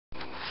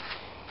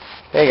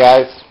Hey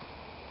guys,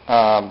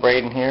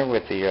 Braden here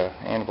with the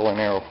Anvil and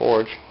Arrow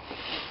Forge.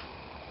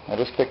 I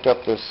just picked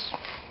up this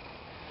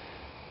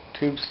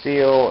tube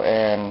steel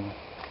and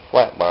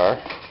flat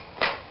bar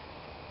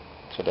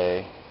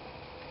today,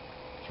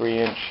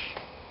 3-inch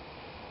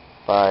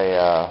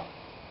by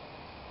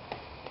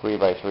 3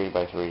 by 3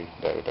 by 3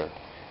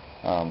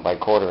 by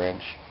 1/4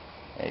 inch,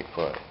 8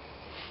 foot.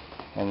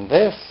 And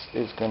this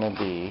is going to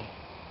be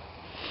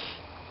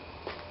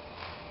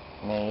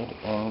made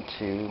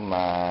into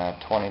my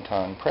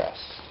 20-ton press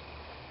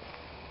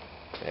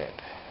that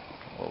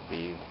will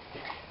be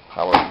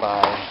powered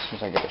by, as soon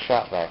as I get the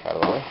shop vac out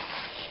of the way,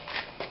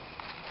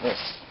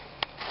 this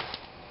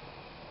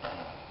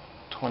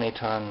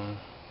 20-ton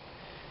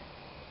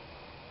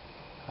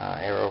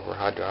air over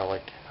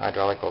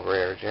hydraulic over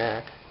air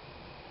jack,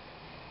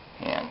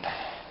 and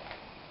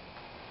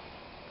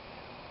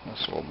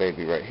this little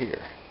baby right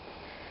here.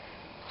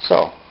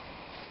 So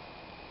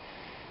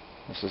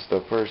this is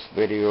the first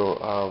video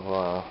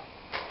of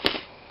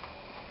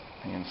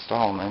the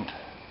installment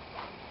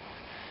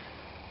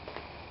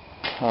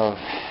of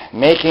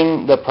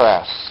making the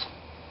press.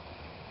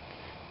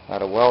 A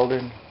lot of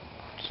welding,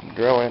 some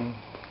drilling.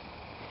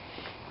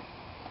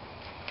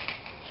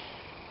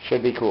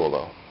 Should be cool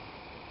though.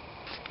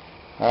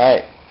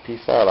 Alright,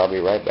 peace out, I'll be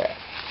right back.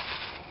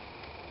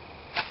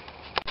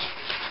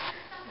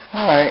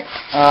 Alright,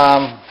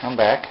 I'm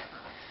back.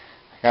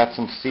 Got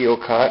some steel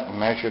cut and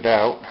measured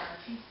out.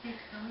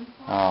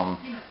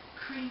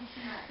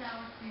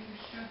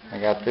 I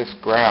got this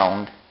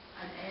ground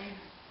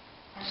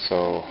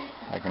so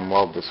I can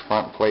weld this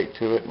front plate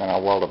to it, and then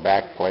I'll weld a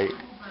back plate,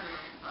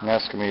 and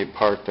that's going to be the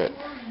part that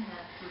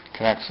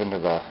connects into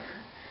the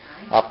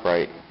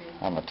upright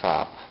on the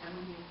top.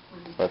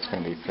 So that's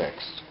going to be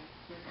fixed.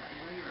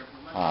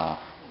 I'll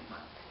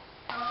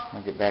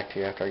get back to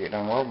you after I get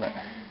done welding it.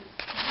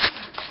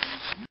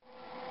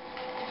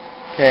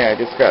 Okay, I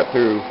just got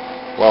through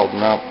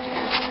welding up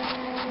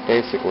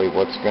basically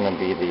what's going to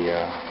be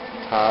the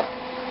top,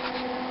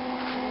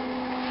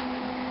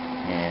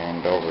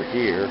 and over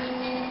here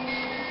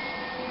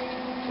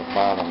the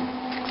bottom,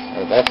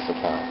 or that's the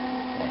top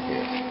right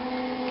here,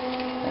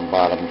 and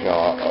bottom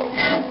jaw of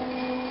this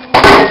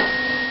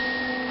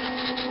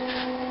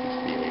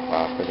beady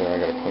popper there. I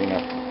got to clean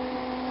up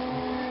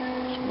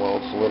some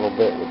welds a little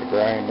bit with the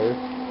grinder,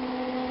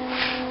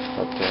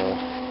 but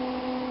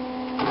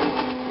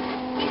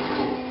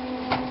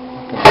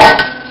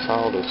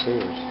solid as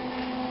scissors.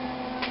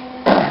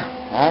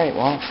 Alright,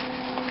 well,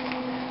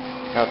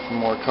 got some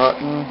more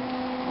cutting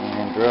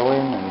and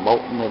drilling and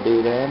bolting to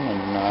do then,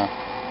 and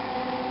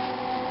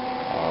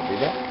I'll be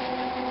back.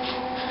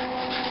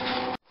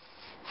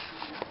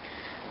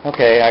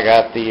 Okay, I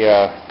got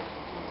the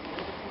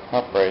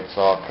uprights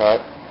all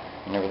cut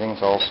and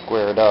everything's all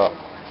squared up.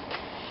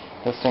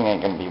 This thing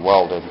ain't going to be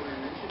welded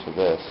to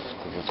this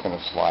because it's going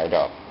to slide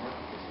up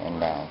and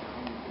down.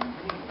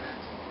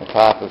 The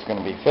top is going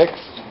to be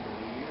fixed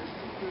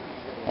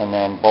and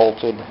then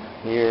bolted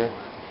here,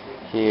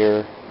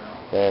 here,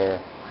 there,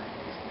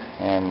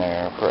 and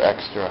there for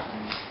extra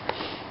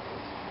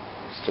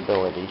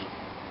stability.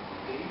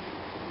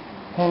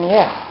 And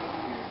yeah,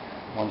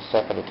 one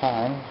step at a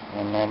time,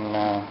 and then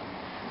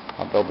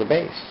I'll build the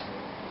base.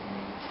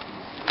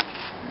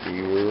 Be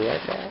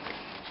right back.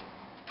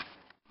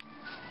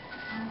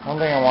 One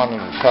thing I wanted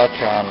to touch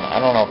on, I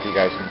don't know if you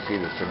guys can see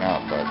this or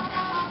not, but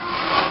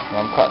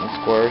when I'm cutting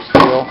square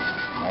steel,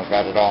 I've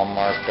got it all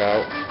marked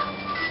out.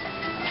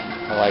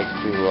 I like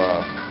to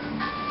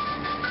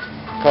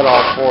cut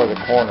off 4 of the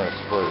corners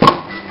first.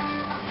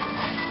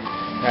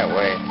 That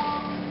way,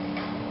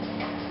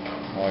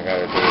 all I got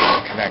to do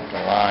is connect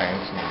the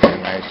lines and get a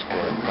nice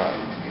square cut.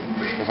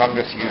 Because I'm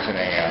just using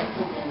a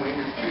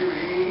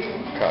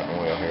cutting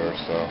wheel here,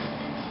 so.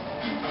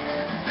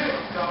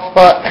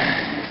 But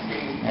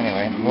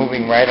anyway,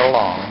 moving right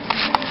along.